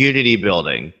unity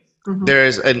building, mm-hmm.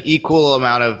 there's an equal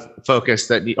amount of focus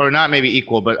or not maybe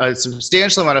equal, but a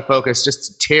substantial amount of focus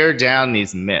just to tear down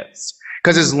these myths.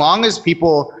 Because as long as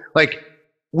people, like,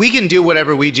 we can do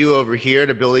whatever we do over here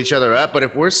to build each other up, but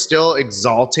if we're still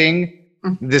exalting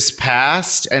mm-hmm. this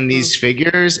past and these mm-hmm.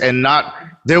 figures and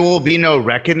there will be no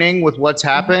reckoning with what's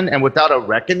happened. Mm-hmm. And without a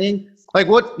reckoning, like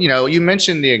what, you know, you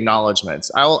mentioned the acknowledgements.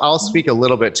 I'll speak a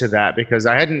little bit to that because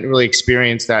I hadn't really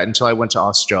experienced that until I went to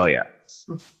Australia.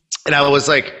 And I was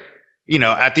like, you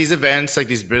know, at these events, like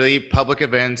these really public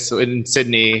events in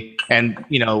Sydney, and,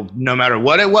 you know, no matter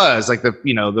what it was, like the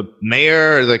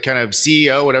mayor or the kind of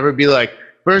CEO, whatever, be like,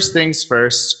 first things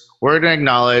first, we're going to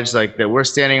acknowledge like that we're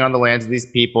standing on the lands of these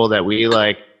people that we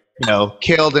like, you know,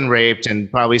 killed and raped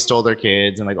and probably stole their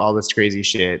kids and like all this crazy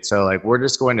shit. So like, we're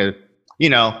just going to, you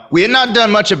know, we had not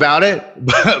done much about it,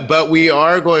 but we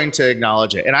are going to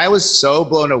acknowledge it. And I was so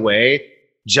blown away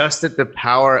just at the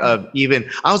power of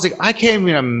I was like, I can't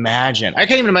even imagine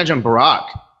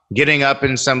Barack getting up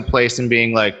in some place and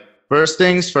being like, first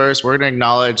things first, we're going to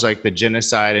acknowledge like the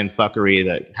genocide and fuckery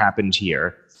that happened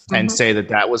here mm-hmm. and say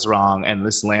that was wrong and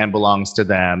this land belongs to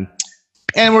them.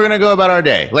 And we're going to go about our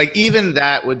day. Like, even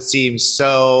that would seem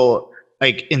so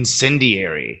like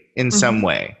incendiary in mm-hmm. some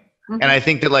way. Mm-hmm. And I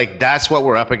think that like, that's what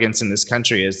we're up against in this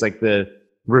country is like the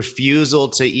refusal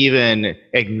to even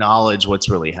acknowledge what's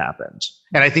really happened.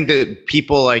 And I think that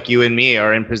people like you and me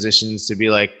are in positions to be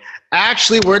like,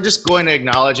 actually, we're just going to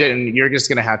acknowledge it and you're just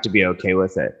going to have to be okay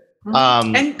with it.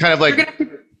 Mm-hmm. And kind of like,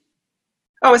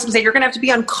 I was going to say, you're going to have to be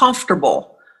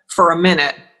uncomfortable for a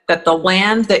minute that the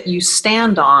land that you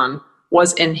stand on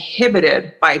was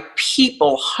inhibited by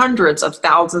people, hundreds of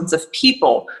thousands of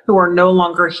people who are no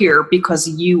longer here because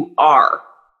you are.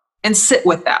 And sit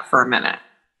with that for a minute.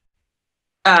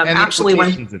 And actually,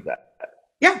 when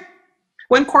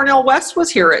Cornel West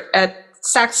was here at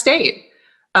Sac State,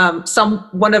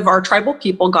 one of our tribal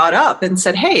people got up and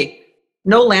said, "Hey,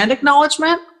 no land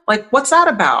acknowledgement? Like, what's that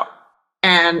about?"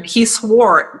 And he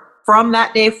swore from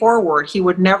that day forward, he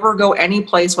would never go any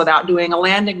place without doing a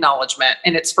land acknowledgement.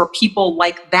 And it's for people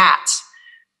like that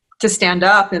to stand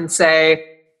up and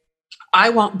say,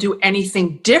 I won't do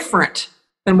anything different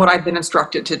than what I've been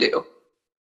instructed to do.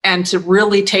 And to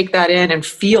really take that in and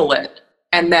feel it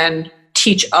and then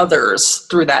teach others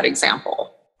through that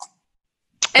example.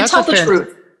 And tell the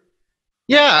truth.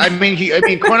 Yeah, I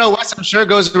mean, Cornel West, I'm sure,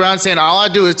 goes around saying, all I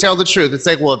do is tell the truth. It's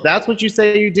like, well, if that's what you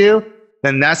say you do,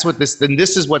 then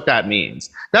this is what that means.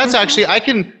 That's mm-hmm.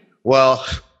 actually,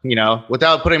 you know,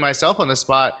 without putting myself on the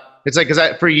spot, it's like,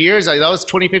 because for years, that was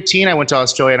 2015, I went to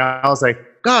Australia and I was like,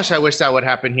 gosh, I wish that would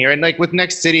happen here. And like with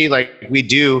Next City, like we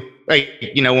do, like,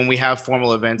 you know, when we have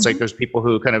formal events, mm-hmm. like there's people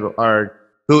who kind of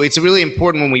who it's really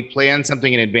important when we plan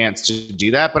something in advance to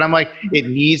do that. But I'm like, it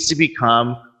needs to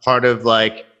become part of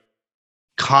like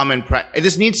common practice.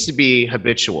 This needs to be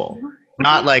habitual.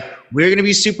 Not like, we're going to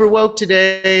be super woke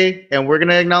today and we're going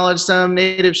to acknowledge some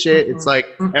native shit. It's like,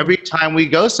 every time we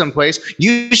go someplace,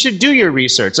 you should do your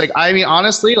research. Like, I mean,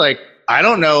 honestly, like, I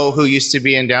don't know who used to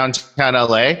be in downtown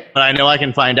LA, but I know I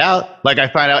can find out. Like, I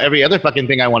find out every other fucking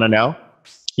thing I want to know.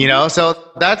 You know,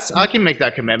 so I can make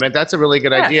that commitment. That's a really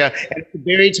good idea. And it's a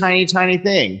very tiny, tiny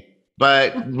thing,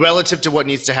 but relative to what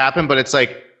needs to happen. But it's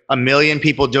like, 1 million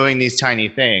people doing these tiny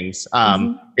things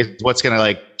is what's going to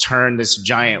like turn this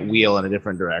giant wheel in a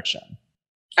different direction.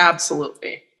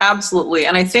 Absolutely. Absolutely.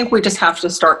 And I think we just have to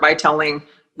start by telling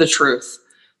the truth.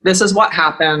 This is what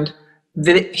happened.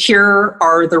 Here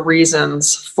are the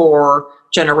reasons for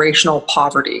generational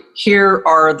poverty. Here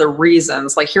are the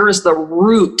reasons, like here is the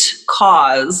root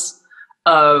cause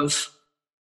of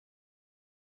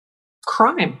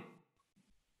crime.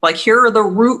 Like here are the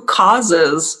root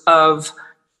causes of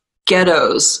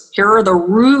ghettos. Here are the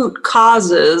root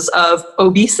causes of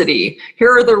obesity.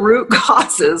 Here are the root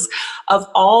causes of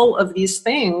all of these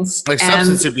things. Like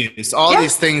substance abuse, all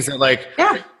these things that like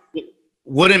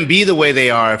wouldn't be the way they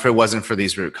are if it wasn't for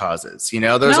these root causes. You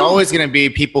know, there's always going to be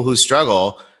people who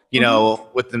struggle, you know,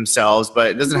 with themselves, but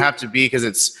it doesn't have to be because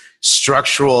it's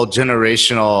structural,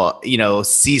 generational, you know,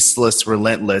 ceaseless,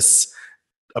 relentless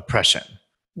oppression.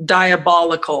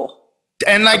 Diabolical.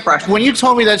 And like when you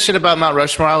told me that shit about Mount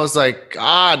Rushmore, I was like,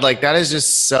 God, like that is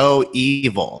just so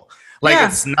evil. Like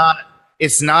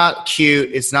it's not cute.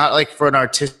 It's not like for an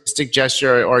artistic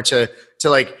gesture or to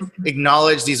like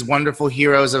acknowledge these wonderful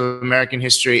heroes of American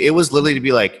history. It was literally to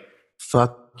be like,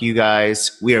 fuck you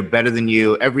guys. We are better than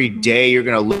you. Every day you're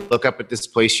going to look up at this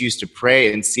place you used to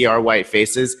pray and see our white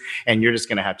faces, and you're just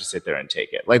going to have to sit there and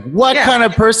take it. Like what kind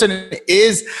of person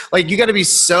is like, you got to be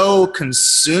so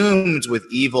consumed with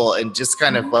evil and just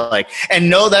kind of like, and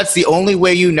know that's the only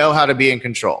way you know how to be in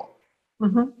control.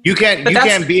 You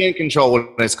can't be in control when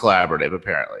it's collaborative,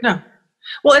 apparently. No.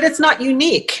 Well, and it's not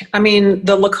unique. I mean,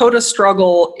 the Lakota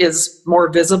struggle is more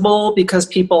visible because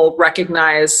people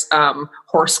recognize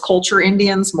horse culture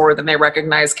Indians more than they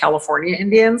recognize California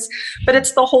Indians. But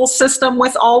it's the whole system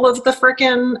with all of the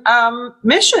frickin'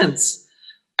 missions.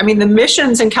 I mean, the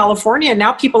missions in California,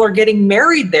 now people are getting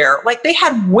married there. Like they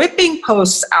had whipping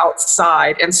posts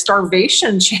outside and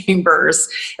starvation chambers.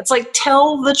 It's like,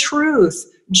 tell the truth.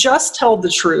 Just tell the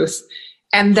truth.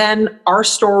 And then our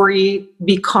story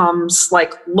becomes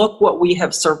like, look what we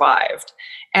have survived.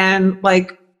 And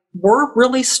like, we're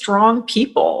really strong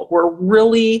people. We're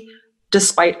really,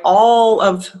 despite all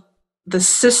of the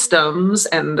systems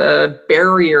and the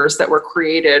barriers that were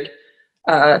created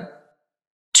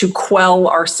to quell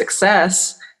our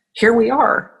success, here we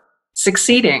are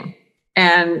succeeding.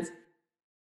 And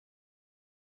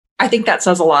I think that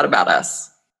says a lot about us.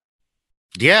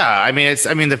 Yeah, I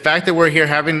mean, the fact that we're here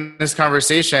having this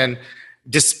conversation,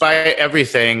 despite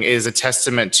everything, is a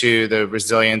testament to the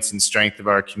resilience and strength of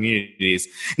our communities.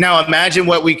 Now, imagine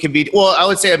what we could be. Well, I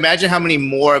would say, imagine how many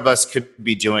more of us could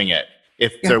be doing it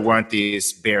if there weren't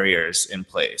these barriers in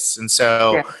place. And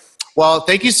so, well,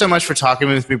 thank you so much for talking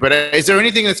with me. But is there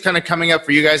anything that's kind of coming up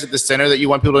for you guys at the center that you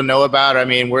want people to know about? I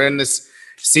mean, we're in this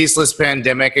ceaseless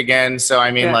pandemic again. So,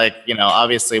 I mean, like, you know,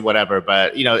 obviously whatever,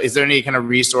 but, you know, is there any kind of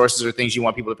resources or things you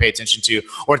want people to pay attention to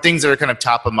or things that are kind of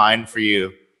top of mind for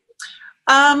you?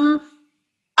 I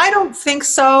don't think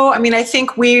so. I mean, I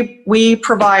think we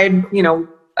provide, you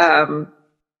know,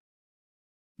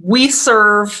 we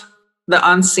serve the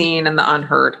unseen and the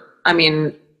unheard. I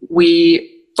mean,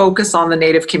 we focus on the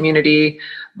Native community,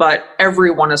 but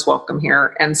everyone is welcome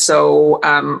here. And so,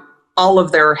 all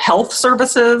of their health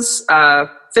services,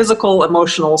 physical,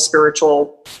 emotional,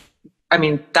 spiritual. I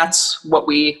mean, that's what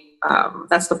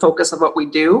that's the focus of what we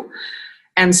do.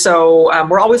 And so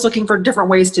we're always looking for different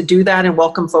ways to do that and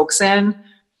welcome folks in.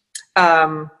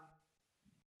 I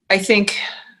think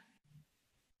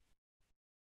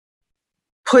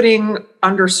putting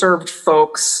underserved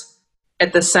folks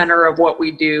at the center of what we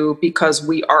do because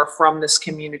we are from this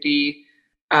community,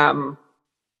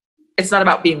 it's not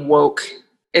about being woke.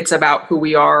 It's about who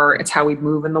we are. It's how we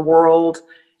move in the world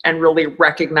and really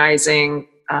recognizing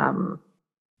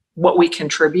what we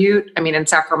contribute. I mean, in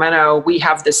Sacramento, we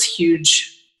have this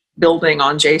huge building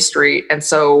on J Street. And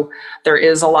so there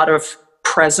is a lot of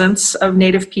presence of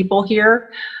Native people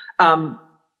here.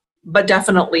 But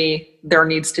definitely there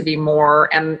needs to be more.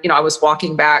 And, you know, I was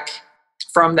walking back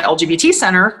from the LGBT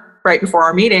Center right before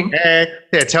our meeting. Hey,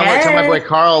 yeah, tell my boy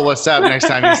Carl what's up next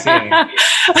time you see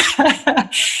him.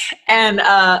 And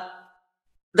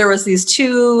there was these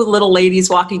two little ladies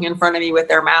walking in front of me with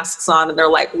their masks on, and they're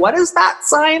like, what does that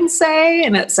sign say?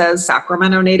 And it says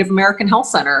Sacramento Native American Health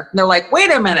Center. And they're like,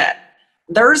 wait a minute,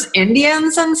 there's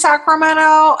Indians in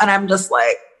Sacramento, and I'm just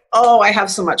like, oh, I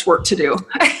have so much work to do.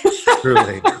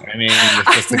 Truly. I mean,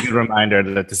 it's just a good reminder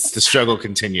that the struggle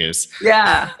continues.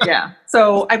 Yeah.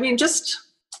 So, I mean, just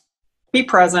be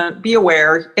present, be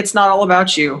aware. It's not all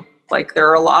about you. Like, there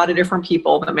are a lot of different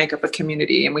people that make up a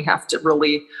community, and we have to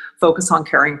really focus on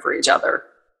caring for each other.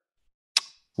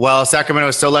 Well, Sacramento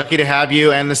is so lucky to have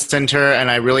you and the center, and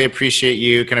I really appreciate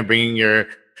you kind of bringing your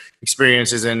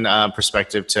experiences and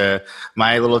perspective to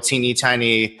my little teeny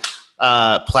tiny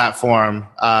platform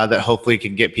that hopefully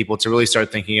can get people to really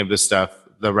start thinking of this stuff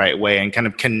the right way and kind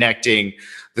of connecting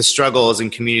the struggles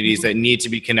and communities that need to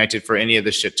be connected for any of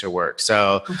this shit to work.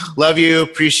 So love you,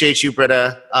 appreciate you,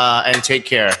 Britta, and take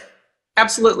care.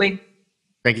 Absolutely.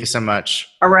 Thank you so much.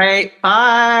 All right.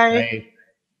 Bye.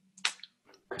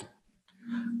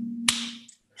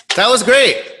 That was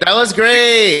great. Did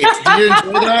you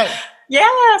enjoy that?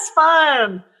 Yes,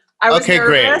 fun. I was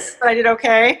nervous, but I did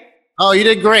okay. Oh, you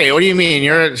did great. What do you mean?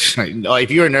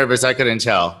 If you were nervous, I couldn't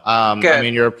tell. I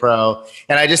mean, you're a pro.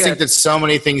 And I just think that so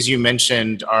many things you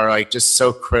mentioned are like just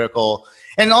so critical.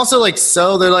 And also like,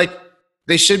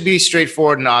 they should be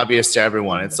straightforward and obvious to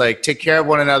everyone. It's like, take care of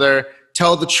one another,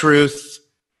 tell the truth.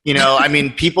 I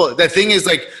mean, the thing is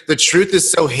like, the truth is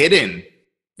so hidden.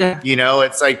 Yeah.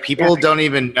 It's like people don't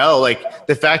even know, like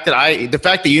the fact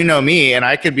that you know me, and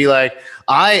I could be like,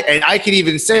 I could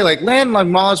even say like land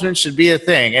acknowledgement should be a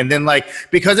thing. And then like,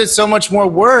 because it's so much more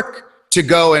work to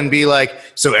go and be like,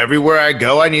 so everywhere I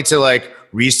go, I need to like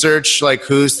research like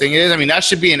whose thing it is. I mean, that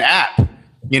should be an app,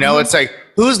 It's like,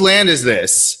 whose land is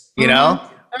this?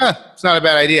 It's not a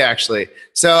bad idea actually.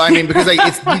 So, I mean, because like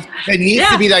it needs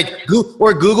to be like,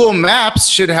 or Google Maps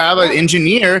should have an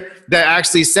engineer that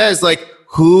actually says like,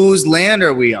 whose land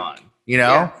are we on?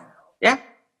 Yeah.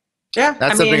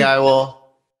 That's something I will.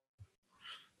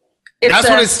 That's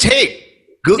what it's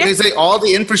take. Google, it's like all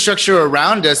the infrastructure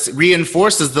around us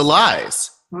reinforces the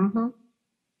lies.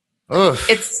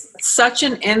 It's such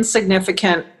an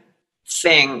insignificant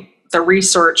thing. The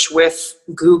research with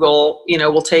Google,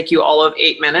 will take you all of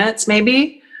 8 minutes,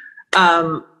 maybe.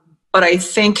 But I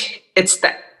think it's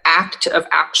the act of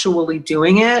actually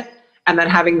doing it and then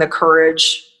having the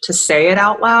courage to say it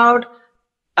out loud.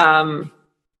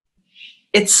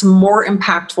 It's more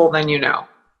impactful than you know.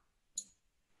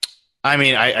 I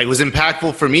mean, it was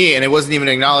impactful for me, and it wasn't even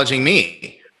acknowledging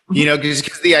me, because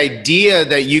the idea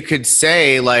that you could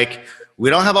say like, we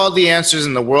don't have all the answers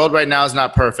and the world right now is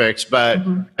not perfect, but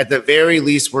at the very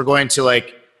least, we're going to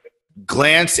like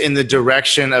glance in the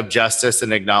direction of justice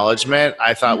and acknowledgement,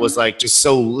 I thought was like just it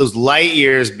was light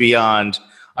years beyond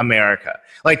America.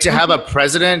 Like to have a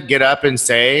president get up and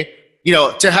say,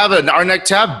 to have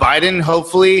Biden,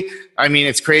 hopefully, I mean,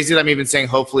 it's crazy that I'm even saying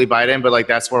hopefully Biden, but like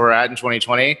that's where we're at in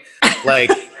 2020. Like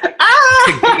to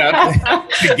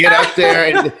get up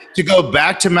there and to go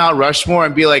back to Mount Rushmore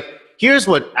and be like, here's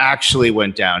what actually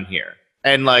went down here.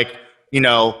 And like,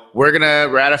 we're going to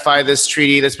ratify this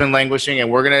treaty that's been languishing,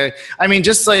 and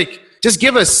just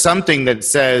give us something that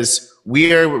says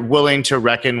we are willing to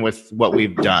reckon with what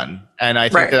we've done. And I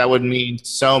think that would mean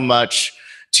so much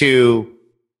to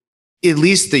at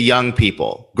least the young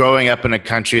people growing up in a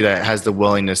country that has the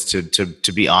willingness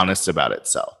to be honest about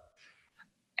itself.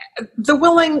 The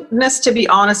willingness to be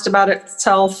honest about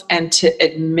itself and to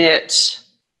admit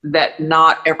that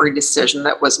not every decision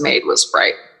that was made was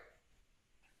right.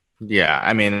 Yeah,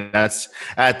 I mean, that's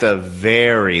at the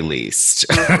very least.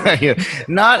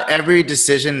 Not every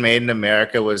decision made in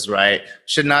America was right.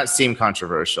 Should not seem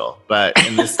controversial, but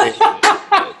in this case,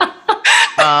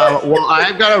 well,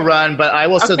 I've got to run, but I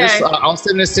will. So I'll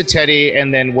send this to Teddy,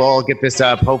 and then we'll get this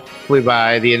up hopefully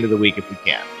by the end of the week if we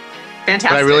can.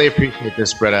 Fantastic. But I really appreciate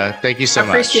this, Britta. Thank you so much.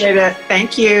 Appreciate it.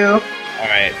 Thank you. All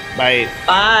right. Bye.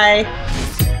 Bye.